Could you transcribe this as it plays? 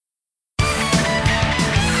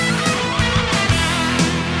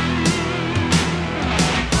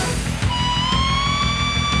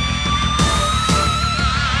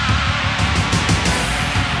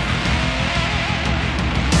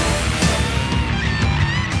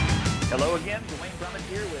again. Duane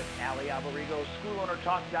here with Allie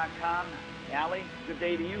SchoolOwnerTalk.com. Allie, good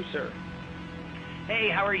day to you, sir. Hey,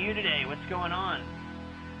 how are you today? What's going on?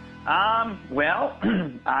 Well,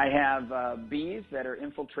 I have bees that are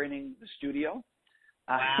infiltrating the studio.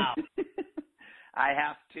 Wow. I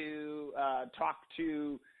have to talk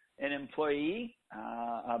to an employee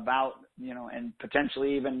about, and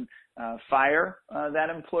potentially even fire that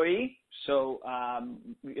employee. So,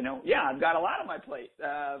 I've got a lot on my plate.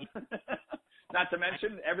 Not to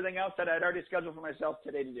mention everything else that I'd already scheduled for myself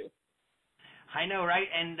today to do. I know, right?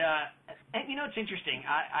 And it's interesting.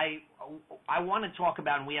 I want to talk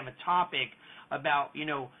about, and we have a topic about,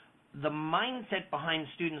 the mindset behind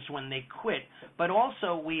students when they quit, but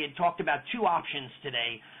also we had talked about two options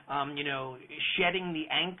today, shedding the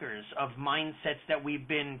anchors of mindsets that we've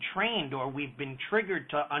been trained or we've been triggered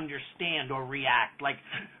to understand or react. Like,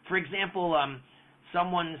 for example,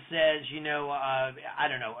 someone says,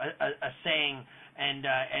 a saying, and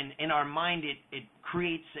in our mind it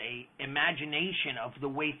creates a imagination of the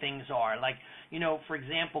way things are. Like, for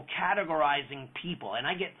example, categorizing people. And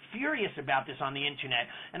I get furious about this on the internet,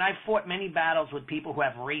 and I've fought many battles with people who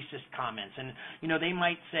have racist comments. And, they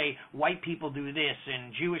might say white people do this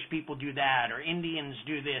and Jewish people do that or Indians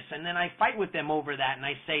do this. And then I fight with them over that, and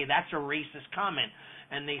I say that's a racist comment.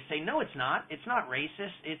 And they say, no, it's not. It's not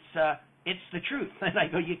racist. It's the truth. And I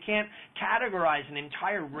go, you can't categorize an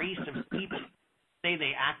entire race of people, say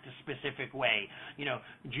they act a specific way.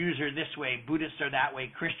 Jews are this way, Buddhists are that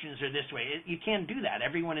way, Christians are this way. You can't do that.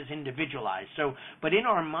 Everyone is individualized. So, but in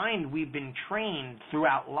our mind, we've been trained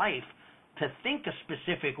throughout life to think a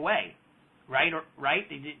specific way, right? Right?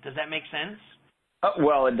 Does that make sense?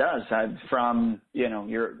 Well, it does. From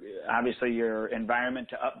your environment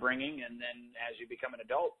to upbringing, and then as you become an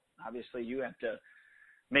adult, obviously you have to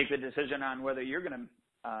make the decision on whether you're going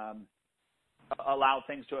to allow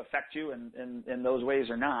things to affect you in those ways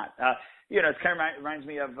or not. It kind of reminds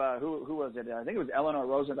me of who was it? I think it was Eleanor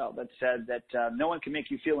Roosevelt that said that no one can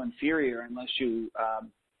make you feel inferior unless you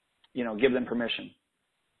give them permission.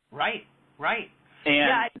 Right.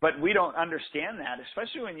 But we don't understand that,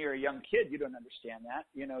 especially when you're a young kid. You don't understand that.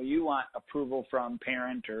 You want approval from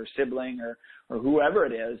parent or sibling or whoever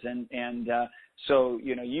it is, and so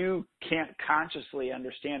you can't consciously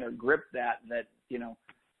understand or grip that.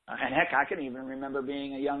 And heck, I can even remember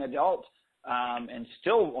being a young adult and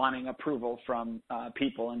still wanting approval from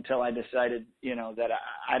people until I decided, that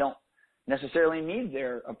I don't necessarily need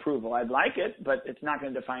their approval. I'd like it, but it's not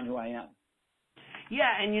going to define who I am.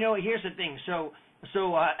 Yeah, and here's the thing. So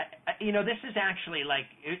this is actually like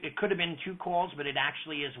it could have been two calls, but it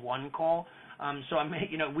actually is one call. So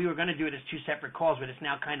we were going to do it as two separate calls, but it's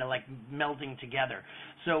now kind of like melding together.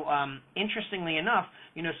 So interestingly enough,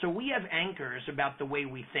 so we have anchors about the way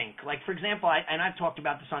we think. Like, for example, I've talked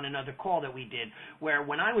about this on another call that we did, where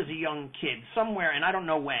when I was a young kid, somewhere, and I don't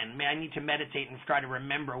know when, I need to meditate and try to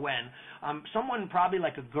remember when, someone probably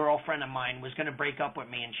like a girlfriend of mine was going to break up with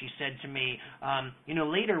me, and she said to me,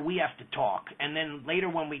 later we have to talk. And then later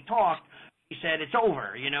when we talked, he said, it's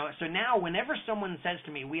over, So now whenever someone says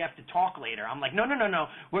to me, we have to talk later, I'm like, no,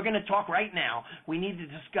 we're going to talk right now. We need to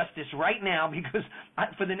discuss this right now because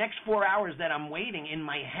for the next 4 hours that I'm waiting, in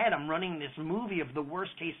my head, I'm running this movie of the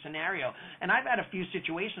worst case scenario. And I've had a few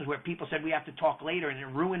situations where people said we have to talk later, and it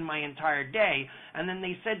ruined my entire day. And then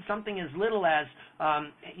they said something as little as,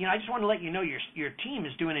 I just want to let you know your team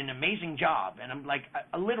is doing an amazing job. And I'm like,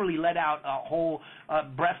 I literally let out a whole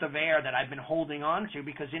breath of air that I've been holding on to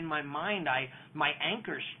because in my mind, my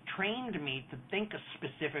anchors trained me to think a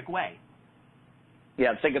specific way.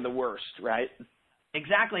 Yeah, think of the worst, right?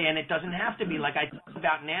 Exactly, and it doesn't have to be like I talk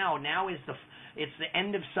about now. Now is it's the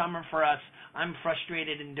end of summer for us. I'm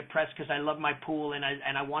frustrated and depressed because I love my pool and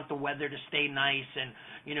I want the weather to stay nice.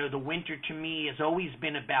 And the winter to me has always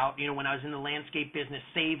been about when I was in the landscape business,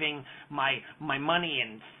 saving my money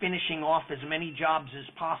and finishing off as many jobs as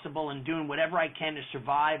possible and doing whatever I can to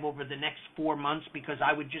survive over the next 4 months because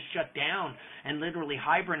I would just shut down and literally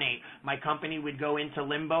hibernate. My company would go into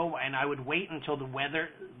limbo and I would wait until the weather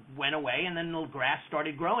went away and then the grass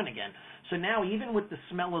started growing again. So now even with the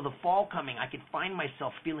smell of the fall coming, I could find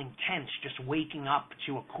myself feeling tense just waking up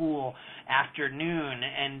to a cool afternoon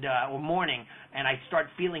and or morning, and I start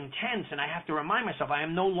feeling tense, and I have to remind myself I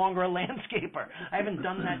am no longer a landscaper. I haven't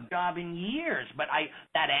done that job in years, but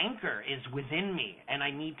that anchor is within me, and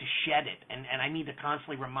I need to shed it, and I need to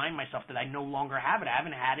constantly remind myself that I no longer have it. I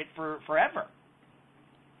haven't had it for forever.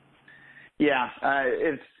 Yeah,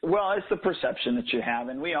 it's the perception that you have,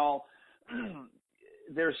 and we all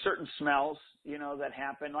there's certain smells, that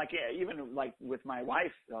happen. Like even like with my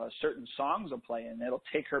wife, certain songs will play, and it'll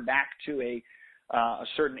take her back to a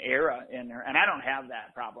certain era in her. And I don't have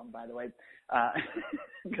that problem, by the way,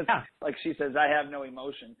 because like she says, I have no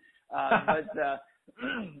emotion. But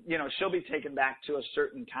you know, she'll be taken back to a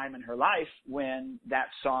certain time in her life when that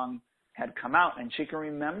song had come out, and she can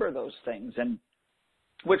remember those things. And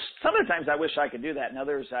which some of the times I wish I could do that, and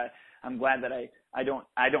others I'm glad that I don't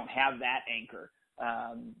have that anchor.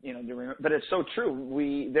 You know, to remember. But it's so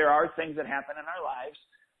true. There are things that happen in our lives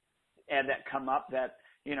and that come up that,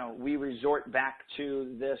 you know, we resort back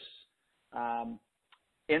to this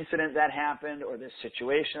incident that happened or this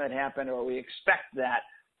situation that happened, or we expect that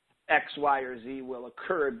X, Y, or Z will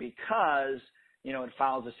occur because, you know, it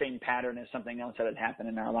follows the same pattern as something else that had happened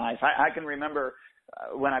in our life. I can remember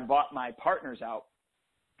when I bought my partners out,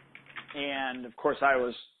 and of course I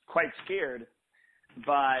was quite scared,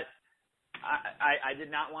 but I did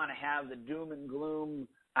not want to have the doom and gloom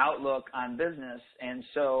outlook on business. And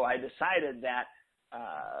so I decided that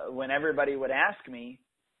when everybody would ask me,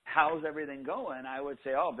 how's everything going, I would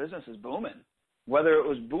say, oh, business is booming. Whether it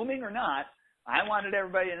was booming or not, I wanted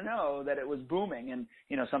everybody to know that it was booming. And,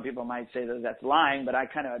 you know, some people might say that that's lying, but I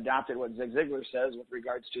kind of adopted what Zig Ziglar says with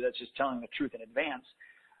regards to that's just telling the truth in advance.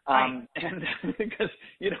 And because,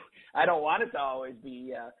 you know, I don't want it to always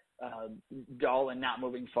be dull and not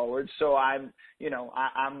moving forward. So I'm going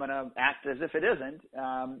to act as if it isn't,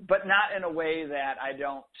 but not in a way that I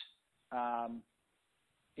don't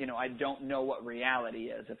know what reality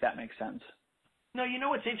is, if that makes sense. No, you know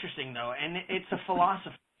what's interesting though, and it's a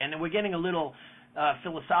philosophy, and we're getting a little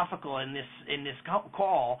philosophical in this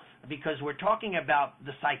call because we're talking about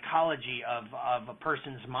the psychology of a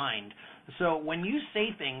person's mind. So when you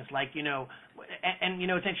say things like, you know, and you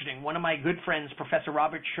know, it's interesting. One of my good friends, Professor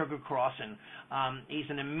Robert Sugarcross, and he's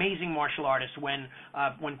an amazing martial artist. When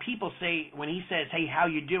people say, when he says, "Hey, how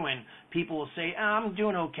you doing?" people will say, "Oh, I'm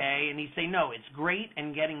doing okay," and he'd say, "No, it's great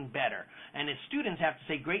and getting better." And his students have to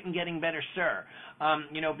say, "Great and getting better, sir."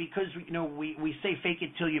 You know, because you know we say fake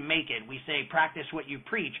it till you make it. We say practice what you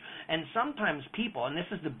preach. And sometimes people, and this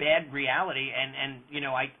is the bad reality, and you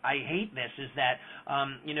know I hate this, is that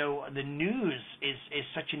you know the news is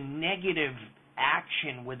such a negative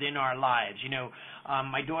action within our lives. You know,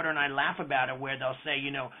 my daughter and I laugh about it where they'll say, you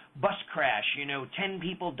know, bus crash, you know, 10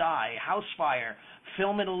 people die, house fire,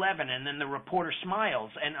 film at 11, and then the reporter smiles.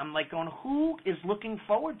 And I'm like going, who is looking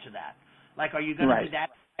forward to that? Like, are you going to be that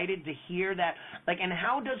excited to hear that? Like, and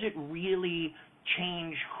how does it really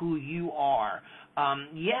change who you are?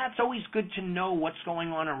 Yeah, it's always good to know what's going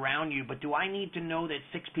on around you, but do I need to know that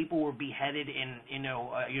 6 people were beheaded in, you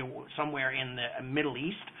know, somewhere in the Middle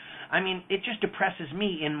East? I mean, it just depresses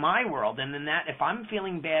me in my world, and then that if I'm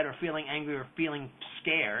feeling bad or feeling angry or feeling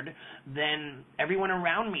scared, then everyone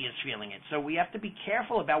around me is feeling it. So we have to be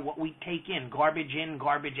careful about what we take in, garbage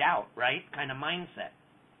out, right? Kind of mindset.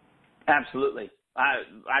 Absolutely.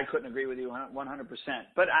 I couldn't agree with you 100%.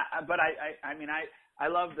 But I mean, I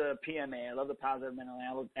love the PMA. I love the positive mental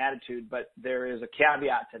attitude, but there is a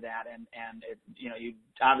caveat to that, and it, you know,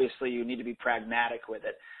 you need to be pragmatic with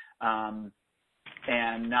it,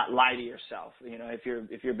 and not lie to yourself. You know, if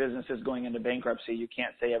your business is going into bankruptcy, you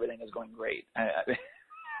can't say everything is going great.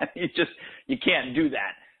 You can't do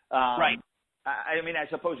that. Right. I mean, I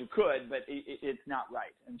suppose you could, but it's not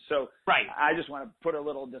right. And so I just want to put a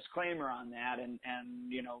little disclaimer on that. And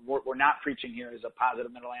you know, we're not preaching here as a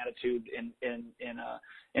positive mental attitude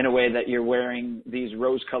in a way that you're wearing these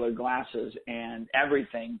rose-colored glasses and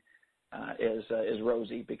everything is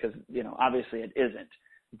rosy, because, you know, obviously it isn't.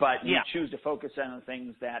 But you choose to focus on the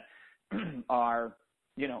things that are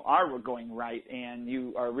going right, and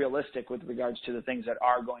you are realistic with regards to the things that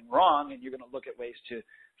are going wrong, and you're going to look at ways to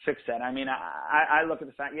fix that. I mean, I look at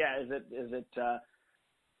the fact, is it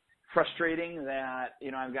frustrating that,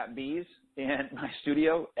 you know, I've got bees in my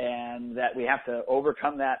studio and that we have to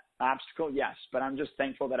overcome that obstacle? Yes, but I'm just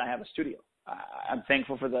thankful that I have a studio. I'm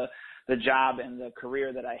thankful for the job and the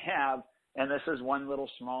career that I have, and this is one little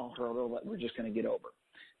small hurdle that we're just going to get over.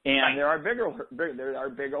 And there are bigger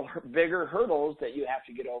hurdles that you have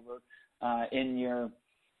to get over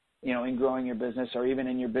in growing your business, or even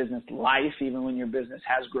in your business life, even when your business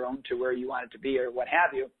has grown to where you want it to be or what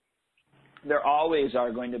have you. There always are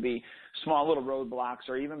going to be small little roadblocks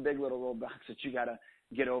or even big little roadblocks that you got to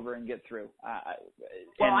get over and get through. I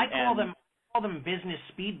call them business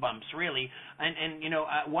speed bumps, really. And you know,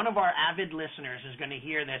 one of our avid listeners is going to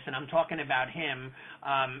hear this, and I'm talking about him,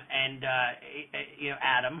 you know,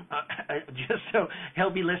 Adam, just so he'll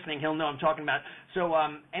be listening, he'll know I'm talking about. So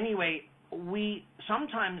anyway,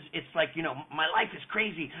 sometimes it's like, my life is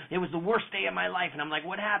crazy. It was the worst day of my life. And I'm like,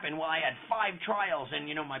 what happened? Well, I had 5 trials and,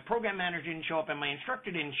 my program manager didn't show up and my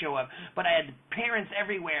instructor didn't show up, but I had parents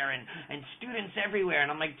everywhere and students everywhere.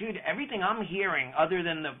 And I'm like, dude, everything I'm hearing other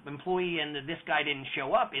than the employee and this guy didn't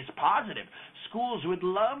show up is positive. Schools would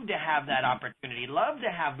love to have that opportunity, love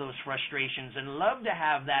to have those frustrations, and love to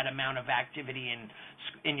have that amount of activity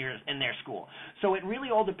in their school. So it really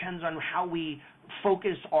all depends on how we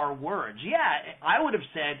focus our words. Yeah, I would have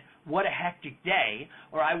said, what a hectic day,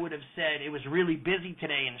 or I would have said it was really busy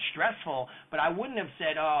today and stressful, but I wouldn't have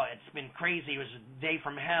said, oh, it's been crazy, it was a day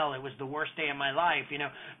from hell, it was the worst day of my life,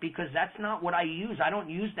 because that's not what I use. I don't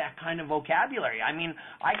use that kind of vocabulary. I mean,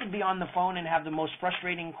 I could be on the phone and have the most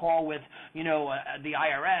frustrating call with, the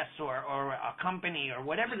IRS or a company or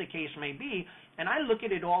whatever the case may be, and I look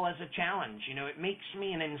at it all as a challenge. It makes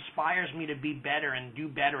me and inspires me to be better and do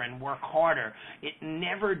better and work harder. It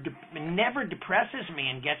never depresses me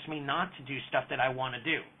and gets me not to do stuff that I want to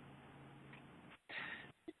do.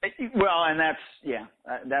 Well, and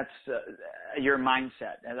that's your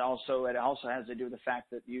mindset. And it also has to do with the fact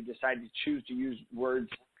that you decide to choose to use words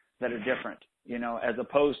that are different, as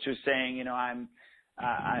opposed to saying, I'm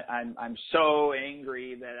so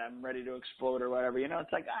angry that I'm ready to explode or whatever.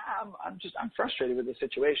 It's like I'm frustrated with the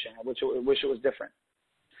situation. I wish it was different.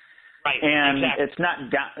 Right. And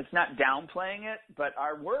exactly. it's not downplaying it, but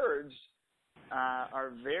our words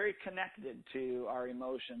are very connected to our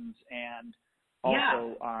emotions and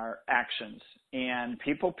also our actions. And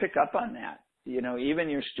people pick up on that. Even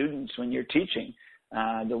your students, when you're teaching,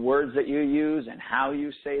 the words that you use and how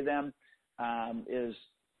you say them is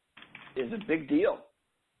a big deal.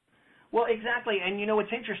 Well, exactly. And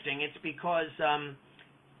what's interesting, it's because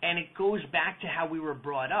and it goes back to how we were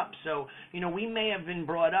brought up. So, we may have been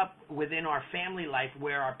brought up within our family life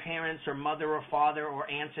where our parents or mother or father or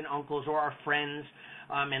aunts and uncles or our friends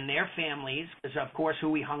and their families, because of course who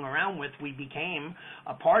we hung around with, we became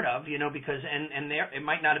a part of, because it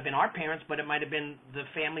might not have been our parents, but it might have been the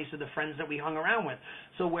families of the friends that we hung around with.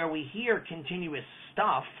 So where we hear continuous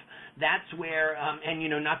stuff, that's where,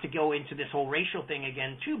 and not to go into this whole racial thing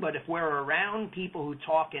again too, but if we're around people who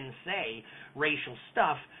talk and say racial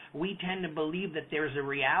stuff, we tend to believe that there's a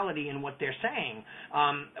reality in what they're saying.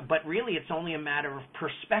 But really it's only a matter of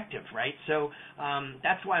perspective, right? So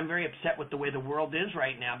that's why I'm very upset with the way the world is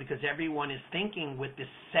right now, because everyone is thinking with this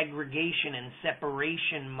segregation and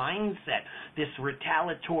separation mindset, this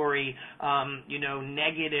retaliatory,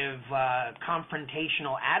 negative,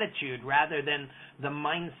 confrontational attitude, rather than the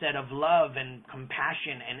mindset of love and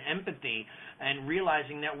compassion and empathy, and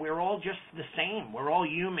realizing that we're all just the same. We're all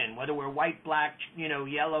human, whether we're white, black,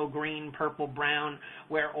 yellow, green, purple, brown.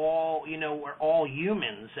 We're all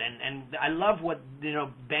humans. And I love what,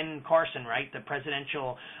 Ben Carson, right, the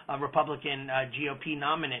presidential Republican GOP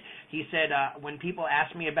nominee, he said, when people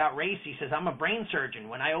ask me about race, he says, I'm a brain surgeon.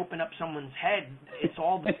 When I open up someone's head, it's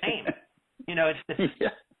all the same. It's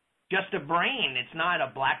just a brain. It's not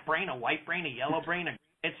a black brain, a white brain, a yellow brain,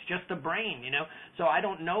 it's just a brain, So I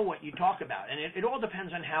don't know what you talk about. And it all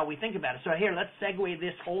depends on how we think about it. So here, let's segue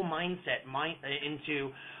this whole mindset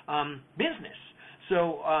into business.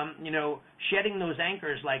 So, shedding those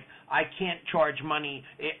anchors, like I can't charge money,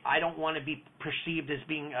 I don't want to be perceived as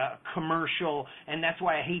being commercial, and that's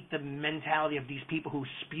why I hate the mentality of these people who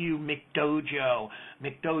spew McDojo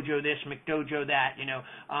this, McDojo that,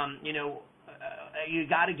 you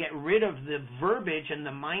got to get rid of the verbiage and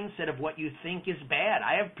the mindset of what you think is bad.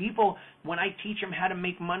 I have people, when I teach them how to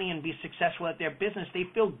make money and be successful at their business, they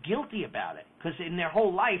feel guilty about it, because in their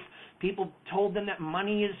whole life, people told them that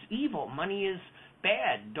money is evil, money is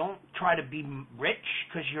bad. Don't try to be rich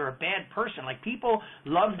because you're a bad person. Like, people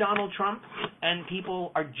love Donald Trump, and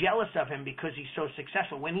people are jealous of him because he's so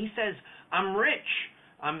successful. When he says, I'm rich,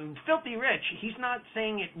 I'm filthy rich, he's not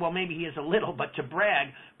saying it, well, maybe he is a little, but to brag,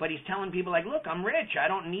 but he's telling people, like, look, I'm rich. I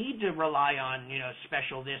don't need to rely on,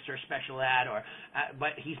 special this or special that, or, but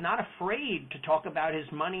he's not afraid to talk about his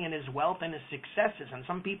money and his wealth and his successes, and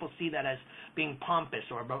some people see that as being pompous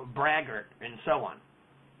or braggart and so on.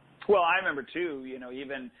 Well, I remember, too,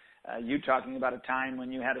 even you talking about a time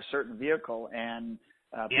when you had a certain vehicle and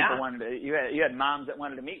people wanted to, you had moms that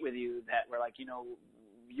wanted to meet with you that were like,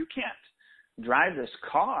 you can't drive this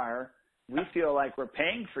car. We feel like we're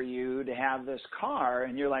paying for you to have this car.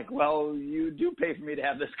 And you're like, well, you do pay for me to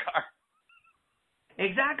have this car.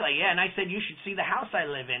 Exactly, yeah. And I said, you should see the house I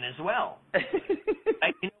live in as well.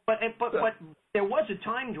 But there was a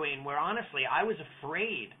time, Duane, where honestly I was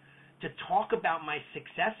afraid to talk about my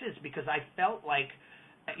successes, because I felt like,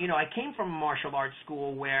 I came from a martial arts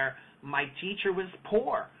school where my teacher was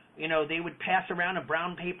poor. they would pass around a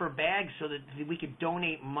brown paper bag so that we could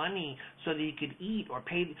donate money so that you could eat or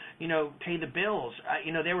pay the bills.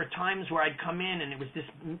 There were times where I'd come in and it was this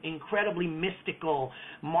incredibly mystical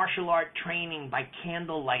martial art training by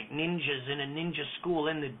candlelight, ninjas in a ninja school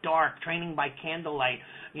in the dark, training by candlelight,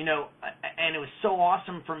 and it was so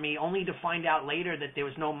awesome for me, only to find out later that there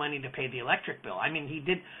was no money to pay the electric bill. I mean, he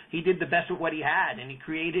did the best with what he had, and he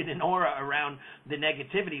created an aura around the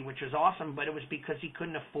negativity, which was awesome, but it was because he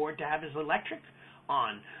couldn't afford to have his electric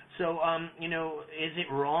on. So, is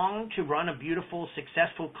it wrong to run a beautiful,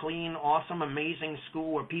 successful, clean, awesome, amazing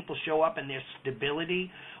school where people show up and there's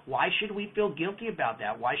stability? Why should we feel guilty about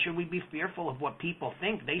that? Why should we be fearful of what people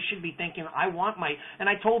think? They should be thinking, and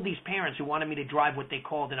I told these parents who wanted me to drive what they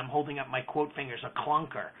called, and I'm holding up my quote fingers, a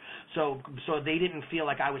clunker. So they didn't feel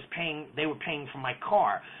like they were paying for my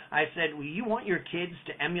car. I said, well, you want your kids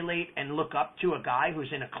to emulate and look up to a guy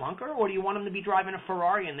who's in a clunker, or do you want them to be driving a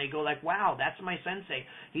Ferrari? And they go like, wow, that's my sensei.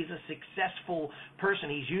 He's a successful person.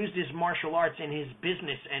 He's used his martial arts in his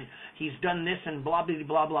business, and he's done this and blah, blah,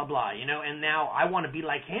 blah, blah, blah, and now I want to be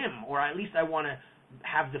like him, or at least I want to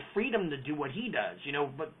have the freedom to do what he does,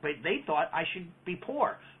 but they thought I should be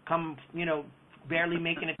poor, barely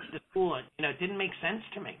making it to school. It didn't make sense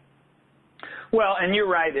to me. Well, and you're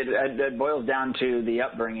right. It boils down to the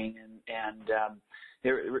upbringing, and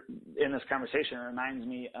in this conversation, it reminds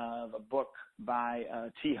me of a book by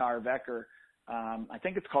T. Harv Eker. I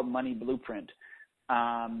think it's called Money Blueprint.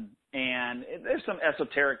 And there's some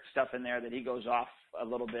esoteric stuff in there that he goes off a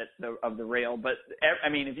little bit of the rail. But, I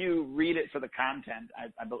mean, if you read it for the content,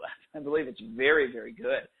 I believe it's very, very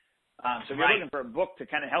good. So if you're looking for a book to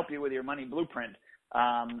kind of help you with your money blueprint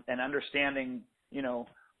and understanding,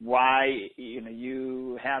 why,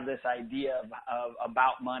 you have this idea of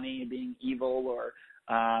about money being evil, or,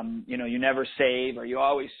 you never save, or you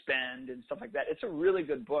always spend and stuff like that. It's a really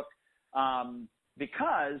good book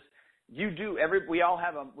because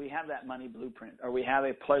we have that money blueprint, or we have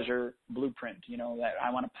a pleasure blueprint, that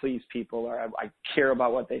I want to please people, or I care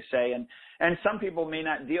about what they say. And some people may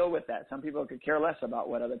not deal with that. Some people could care less about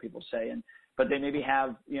what other people say, but they maybe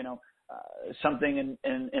have, something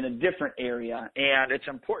in a different area. And it's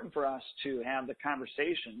important for us to have the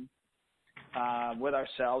conversation with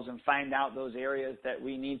ourselves and find out those areas that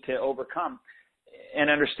we need to overcome, and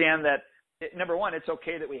understand that, number one, it's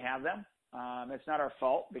okay that we have them. It's not our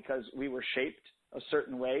fault, because we were shaped a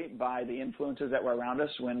certain way by the influences that were around us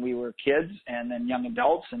when we were kids and then young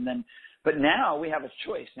adults. But now we have a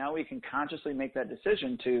choice. Now we can consciously make that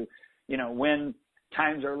decision to, when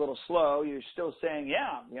times are a little slow, you're still saying,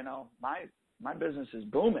 yeah, my business is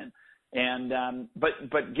booming, and,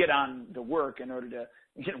 but get on the work in order to,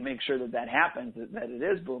 make sure that happens, that it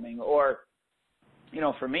is booming. Or,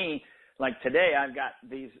 for me, like today, I've got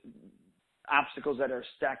these obstacles that are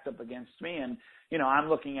stacked up against me, and I'm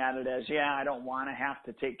looking at it as, I don't want to have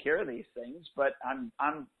to take care of these things, but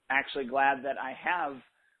I'm actually glad that I have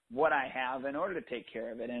what I have in order to take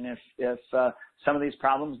care of it. And if some of these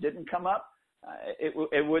problems didn't come up,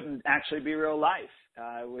 it wouldn't actually be real life.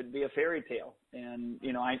 It would be a fairy tale. And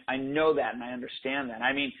I know that, and I understand that.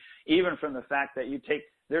 I mean, even from the fact that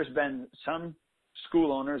there's been some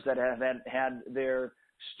school owners that have had their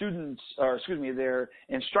their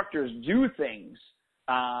instructors do things,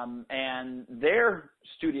 and their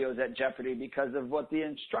studio's at jeopardy because of what the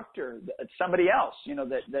instructor, somebody else,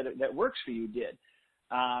 that works for you did.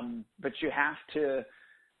 But you have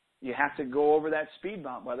to go over that speed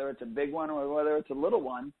bump, whether it's a big one or whether it's a little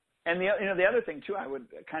one. And the other thing too, I would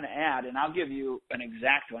kind of add, and I'll give you an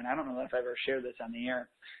exact one. I don't know if I've ever shared this on the air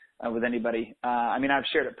with anybody. I mean, I've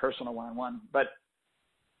shared it personal one-on-one, but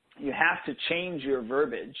you have to change your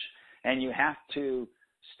verbiage, and you have to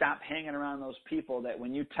stop hanging around those people that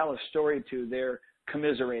when you tell a story to, they're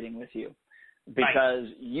commiserating with you, because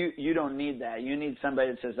you don't need that. You need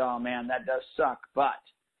somebody that says, oh man, that does suck, but,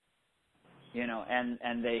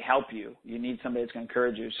 and they help you. You need somebody that's going to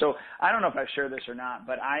encourage you. So I don't know if I've shared this or not,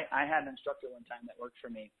 but I had an instructor one time that worked for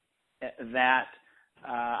me that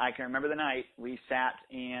I can remember the night we sat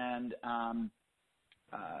and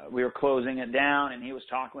we were closing it down, and he was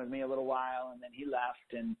talking with me a little while, and then he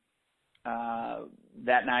left, and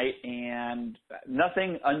that night, and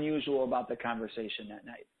nothing unusual about the conversation that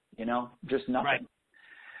night, just nothing. Right.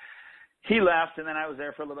 He left, and then I was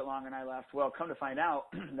there for a little bit longer, and I left. Well, come to find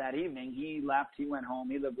out, that evening he left. He went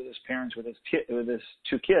home. He lived with his parents with his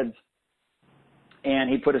two kids,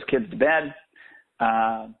 and he put his kids to bed,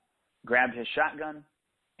 grabbed his shotgun,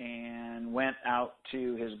 and went out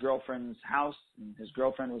to his girlfriend's house. And his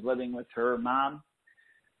girlfriend was living with her mom.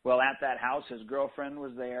 Well, at that house, his girlfriend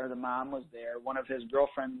was there. The mom was there. One of his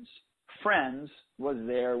girlfriend's friends was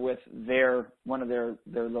there with one of their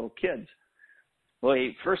little kids. Well,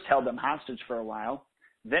 he first held them hostage for a while.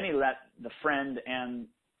 Then he let the friend and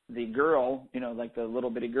the girl, like the little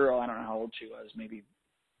bitty girl, I don't know how old she was, maybe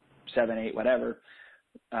 7, 8, whatever,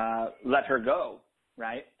 let her go,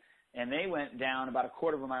 right? And they went down about a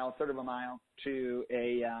quarter of a mile, a third of a mile to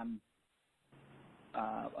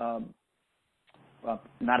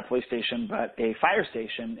not a police station, but a fire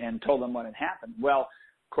station, and told them what had happened. Well,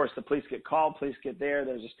 of course, the police get called, police get there,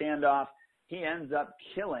 there's a standoff. He ends up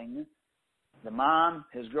killing the mom,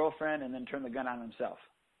 his girlfriend, and then turn the gun on himself.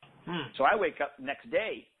 So I wake up next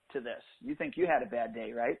day to this. You think you had a bad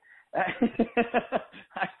day, right?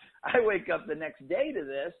 I wake up the next day to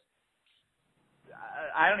this.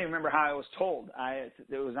 I don't even remember how I was told.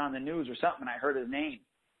 It was on the news or something. I heard his name.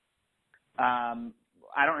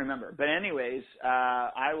 I don't remember. But anyways,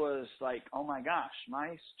 I was like, oh my gosh,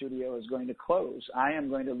 my studio is going to close. I am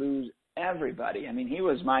going to lose everybody. I mean, he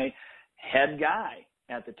was my head guy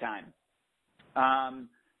at the time.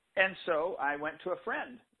 And so I went to a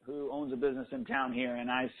friend who owns a business in town here, and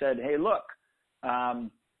I said, hey, look, how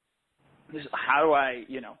do I,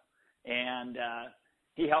 and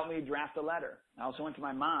he helped me draft a letter. I also went to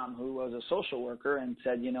my mom, who was a social worker, and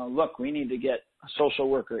said, look, we need to get a social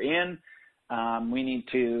worker in. We need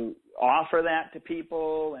to offer that to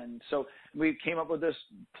people. And so we came up with this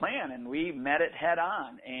plan, and we met it head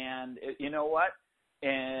on. And you know what?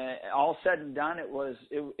 All said and done,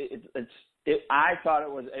 I thought it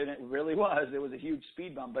was, and it really was, it was a huge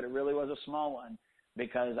speed bump, but it really was a small one,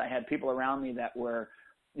 because I had people around me that were,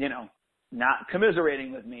 not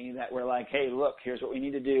commiserating with me, that were like, hey, look, here's what we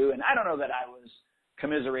need to do. And I don't know that I was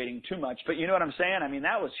commiserating too much, but you know what I'm saying? I mean,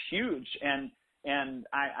 that was huge. And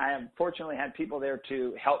I have fortunately had people there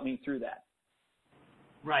to help me through that.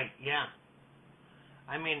 Right, yeah.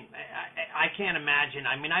 I mean, I can't imagine.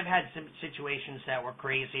 I mean, I've had some situations that were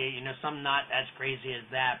crazy, some not as crazy as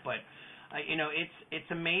that, but,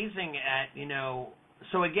 it's amazing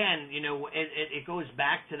so again, it goes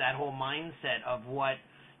back to that whole mindset of what,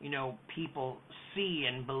 people see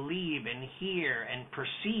and believe and hear and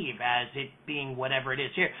perceive as it being whatever it is.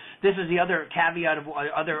 Here, this is the other caveat of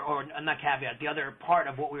the other part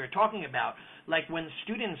of what we were talking about. Like when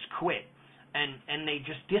students quit and they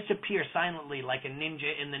just disappear silently like a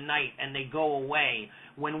ninja in the night and they go away,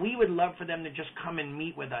 when we would love for them to just come and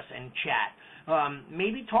meet with us and chat.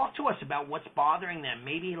 Maybe talk to us about what's bothering them.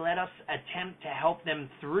 Maybe let us attempt to help them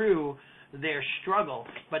through their struggle,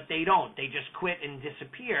 but they don't. They just quit and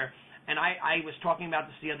disappear. And I was talking about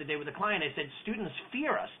this the other day with a client. I said, students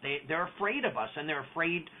fear us. They're afraid of us, and they're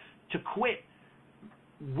afraid to quit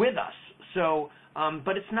with us. So,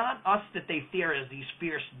 but it's not us that they fear as these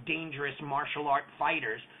fierce, dangerous martial art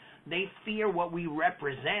fighters. They fear what we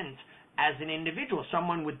represent as an individual,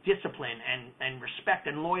 someone with discipline and respect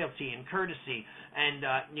and loyalty and courtesy and,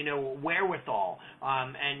 wherewithal,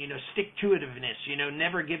 and, stick-to-itiveness,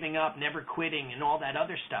 never giving up, never quitting, and all that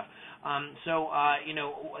other stuff.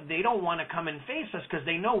 They don't want to come and face us because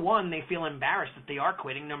they know, one, they feel embarrassed that they are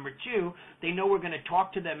quitting. Number two, they know we're going to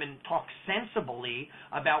talk to them and talk sensibly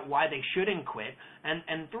about why they shouldn't quit.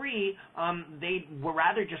 And three, they would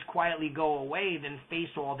rather just quietly go away than face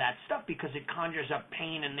all that stuff because it conjures up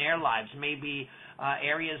pain in their lives, maybe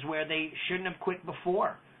areas where they shouldn't have quit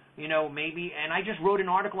before. Maybe, and I just wrote an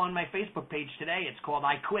article on my Facebook page today. It's called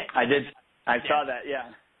I Quit. I did. I saw that,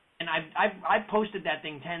 yeah. And I've posted that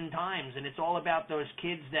thing 10 times, and it's all about those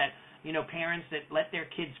kids that, parents that let their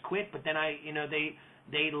kids quit, but then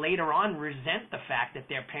they later on resent the fact that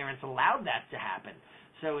their parents allowed that to happen.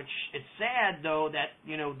 So it's sad though that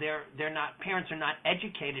parents are not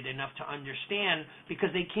educated enough to understand because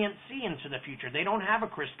they can't see into the future. They don't have a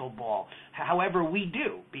crystal ball. However, we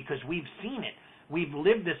do because we've seen it. We've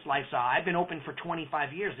lived this lifestyle. I've been open for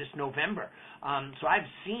 25 years this November. So I've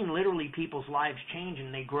seen literally people's lives change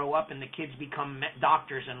and they grow up and the kids become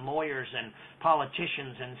doctors and lawyers and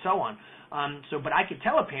politicians and so on. But I could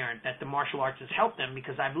tell a parent that the martial arts has helped them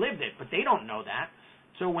because I've lived it, but they don't know that.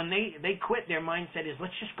 So when they quit, their mindset is,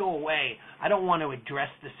 let's just go away. I don't want to address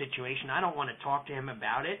the situation. I don't want to talk to him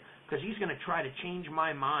about it because he's going to try to change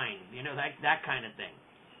my mind, that kind of thing.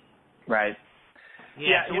 Right.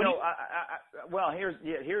 Yeah, so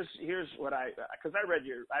here's what because I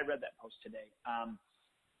read that post today,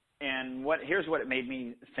 and here's what it made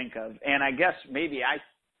me think of, and I guess maybe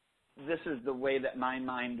this is the way that my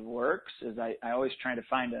mind works, is I always try to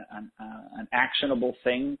find an actionable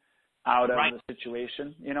thing out of the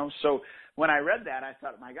situation, So when I read that, I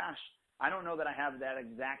thought, my gosh, I don't know that I have that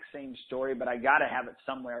exact same story, but I got to have it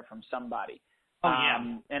somewhere from somebody. Oh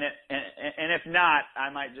yeah. And if not, I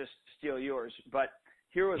might just steal yours, but.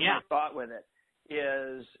 here was my thought with it,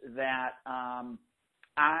 is that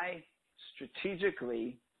I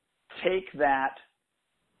strategically take that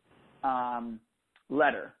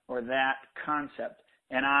letter or that concept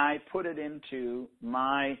and I put it into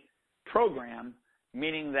my program,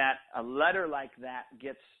 meaning that a letter like that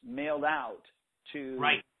gets mailed out to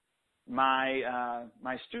my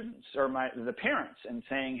my students or the parents and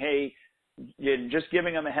saying, hey, you're just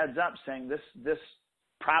giving them a heads up, saying this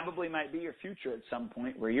probably might be your future at some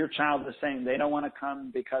point, where your child is saying they don't want to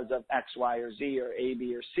come because of X, Y, or Z, or A,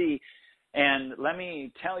 B, or C. And let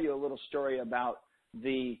me tell you a little story about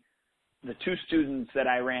the two students that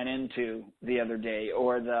I ran into the other day,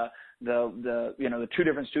 or the two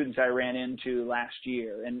different students I ran into last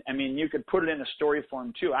year. And I mean, you could put it in a story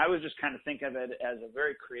form too. I was just kind of thinking of it as a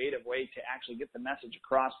very creative way to actually get the message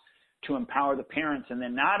across to empower the parents. And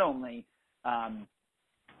then not only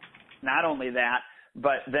that,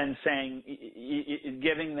 but then saying,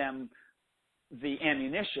 giving them the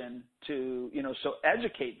ammunition to, so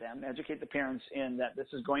educate the parents in that this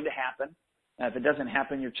is going to happen. If it doesn't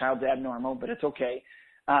happen, your child's abnormal, but it's okay.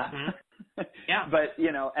 Yeah. But,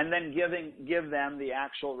 and then give them the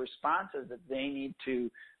actual responses that they need to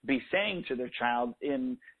be saying to their child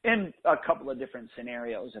in a couple of different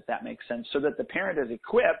scenarios, if that makes sense, so that the parent is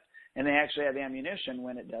equipped and they actually have ammunition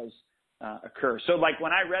when it does occur. So like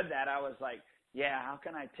when I read that, I was like, yeah, how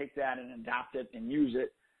can I take that and adopt it and use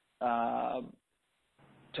it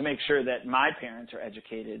to make sure that my parents are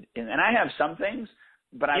educated? And I have some things,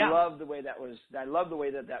 but I love the way that was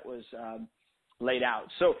laid out.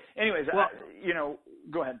 So anyways,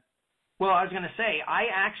 go ahead. Well, I was going to say, I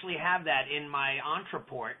actually have that in my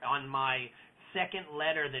entreport on my second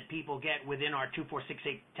letter that people get within our 2, 4, 6,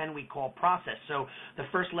 8, 10-week call process. So the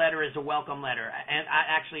first letter is a welcome letter. And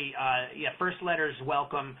first letter is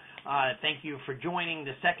welcome. Thank you for joining.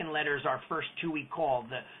 The second letter is our first 2-week call.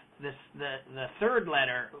 The third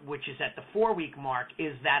letter, which is at the 4-week mark,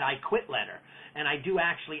 is that I quit letter. And I do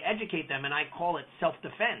actually educate them, and I call it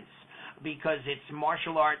self-defense, because it's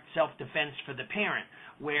martial art self-defense for the parent,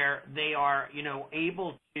 where they are,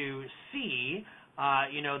 able to see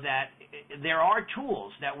that there are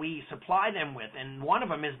tools that we supply them with, and one of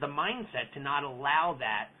them is the mindset to not allow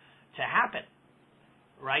that to happen,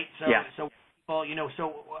 right? So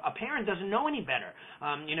so a parent doesn't know any better.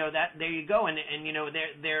 That there you go, and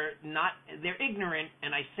they're ignorant,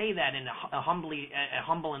 and I say that in a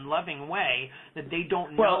humble and loving way, that they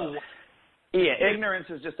don't know. Yeah, ignorance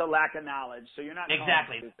is just a lack of knowledge, so you're not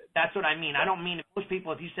exactly. Stupid. That's what I mean. I don't mean most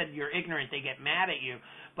people. If you said you're ignorant, they get mad at you.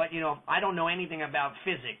 But I don't know anything about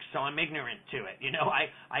physics, so I'm ignorant to it.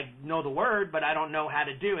 I know the word, but I don't know how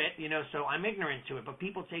to do it. So I'm ignorant to it. But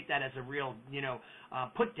people take that as a real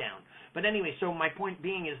put down. But anyway, so my point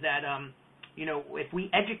being is that if we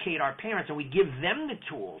educate our parents and we give them the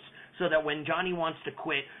tools, so that when Johnny wants to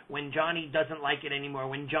quit, when Johnny doesn't like it anymore,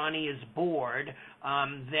 when Johnny is bored,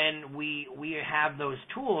 then we have those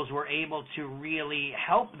tools. We're able to really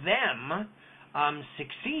help them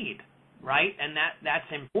succeed, right? And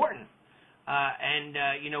that's important.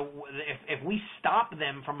 If we stop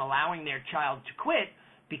them from allowing their child to quit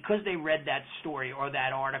because they read that story or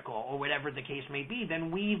that article or whatever the case may be, then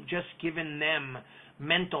we've just given them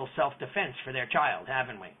mental self-defense for their child,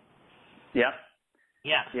 haven't we? Yeah.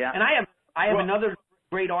 Yeah. And I have another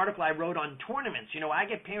great article I wrote on tournaments. I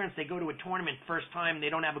get parents, they go to a tournament first time, they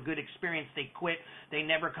don't have a good experience, they quit, they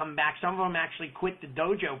never come back. Some of them actually quit the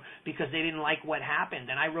dojo because they didn't like what happened.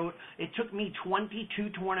 And I wrote, it took me 22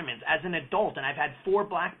 tournaments as an adult, and I've had 4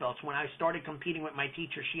 black belts. When I started competing with my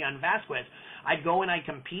teacher, Shion Vasquez, I'd go and I'd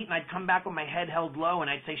compete, and I'd come back with my head held low, and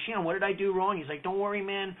I'd say, Shion, what did I do wrong? He's like, don't worry,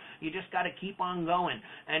 man, you just got to keep on going.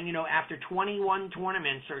 And, after 21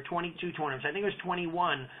 tournaments or 22 tournaments, I think it was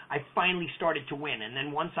 21, I finally started to win. And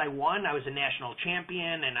then once I won, I was a national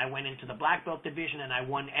champion, and I went into the black belt division, and I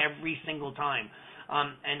won every single time.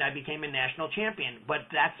 And I became a national champion. But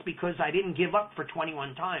that's because I didn't give up for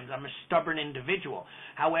 21 times. I'm a stubborn individual.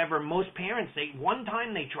 However, most parents, one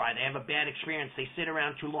time they try, they have a bad experience, they sit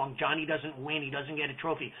around too long, Johnny doesn't win, he doesn't get a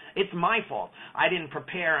trophy. It's my fault. I didn't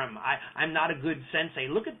prepare him. I'm not a good sensei.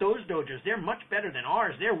 Look at those dojos. They're much better than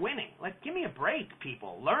ours. They're winning. Give me a break,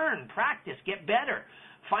 people. Learn, practice, get better.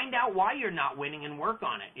 Find out why you're not winning and work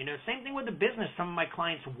on it. Same thing with the business. Some of my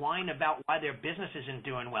clients whine about why their business isn't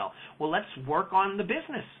doing well. Well, let's work on the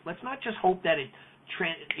business. Let's not just hope that it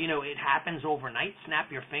happens overnight,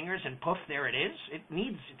 snap your fingers, and poof, there it is. It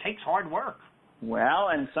takes hard work. Well,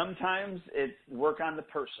 and sometimes it's work on the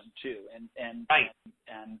person too, and right.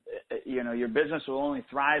 And your business will only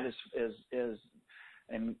thrive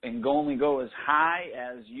and only go as high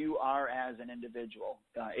as you are as an individual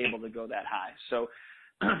able to go that high. So.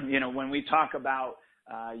 when we talk about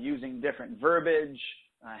using different verbiage,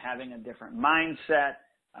 having a different mindset,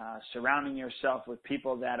 surrounding yourself with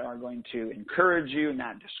people that are going to encourage you,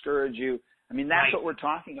 not discourage you. I mean, that's what we're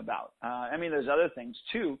talking about. I mean, there's other things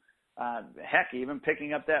too. Heck, even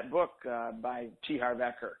picking up that book by T. Harv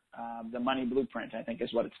Eker, The Money Blueprint, I think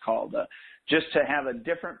is what it's called. Just to have a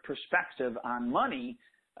different perspective on money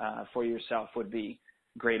for yourself would be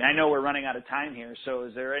great. I know we're running out of time here, so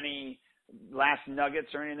is there any last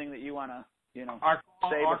nuggets or anything that you want to,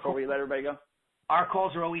 say before we let everybody go? Our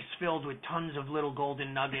calls are always filled with tons of little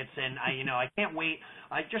golden nuggets, and I can't wait.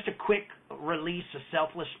 Just a quick release, a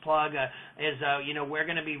selfless plug is we're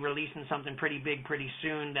going to be releasing something pretty big pretty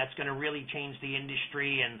soon that's going to really change the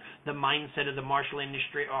industry and the mindset of the martial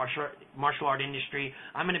art industry.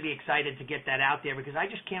 I'm going to be excited to get that out there because I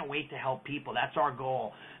just can't wait to help people. That's our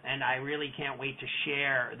goal, and I really can't wait to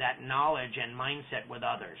share that knowledge and mindset with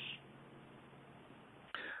others.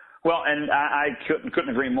 Well, and I couldn't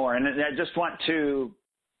agree more. And I just want to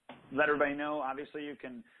let everybody know, obviously, you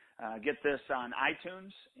can get this on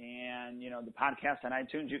iTunes and, the podcast on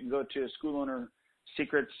iTunes. You can go to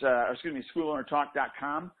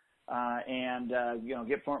schoolownertalk.com and,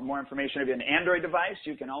 get more information. If you have an Android device,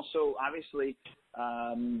 you can also obviously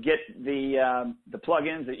get the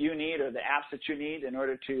plugins that you need or the apps that you need in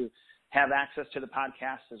order to have access to the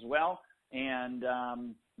podcast as well. And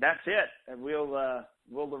that's it.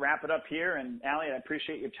 We'll wrap it up here. And Allie, I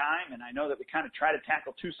appreciate your time. And I know that we kind of try to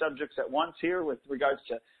tackle two subjects at once here with regards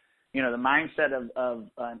to, the mindset of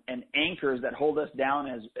and anchors that hold us down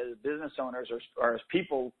as business owners or as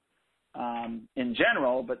people in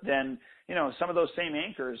general. But then, some of those same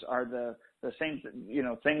anchors are the same,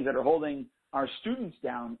 things that are holding our students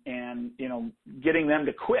down and, getting them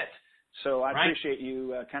to quit. So I appreciate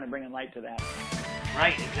you kind of bringing light to that.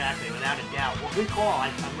 Right, exactly, without a doubt. Well, good call.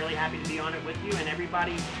 I'm really happy to be on it with you, and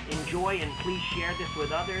everybody enjoy and please share this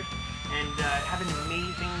with others, and have an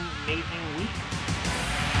amazing, amazing week.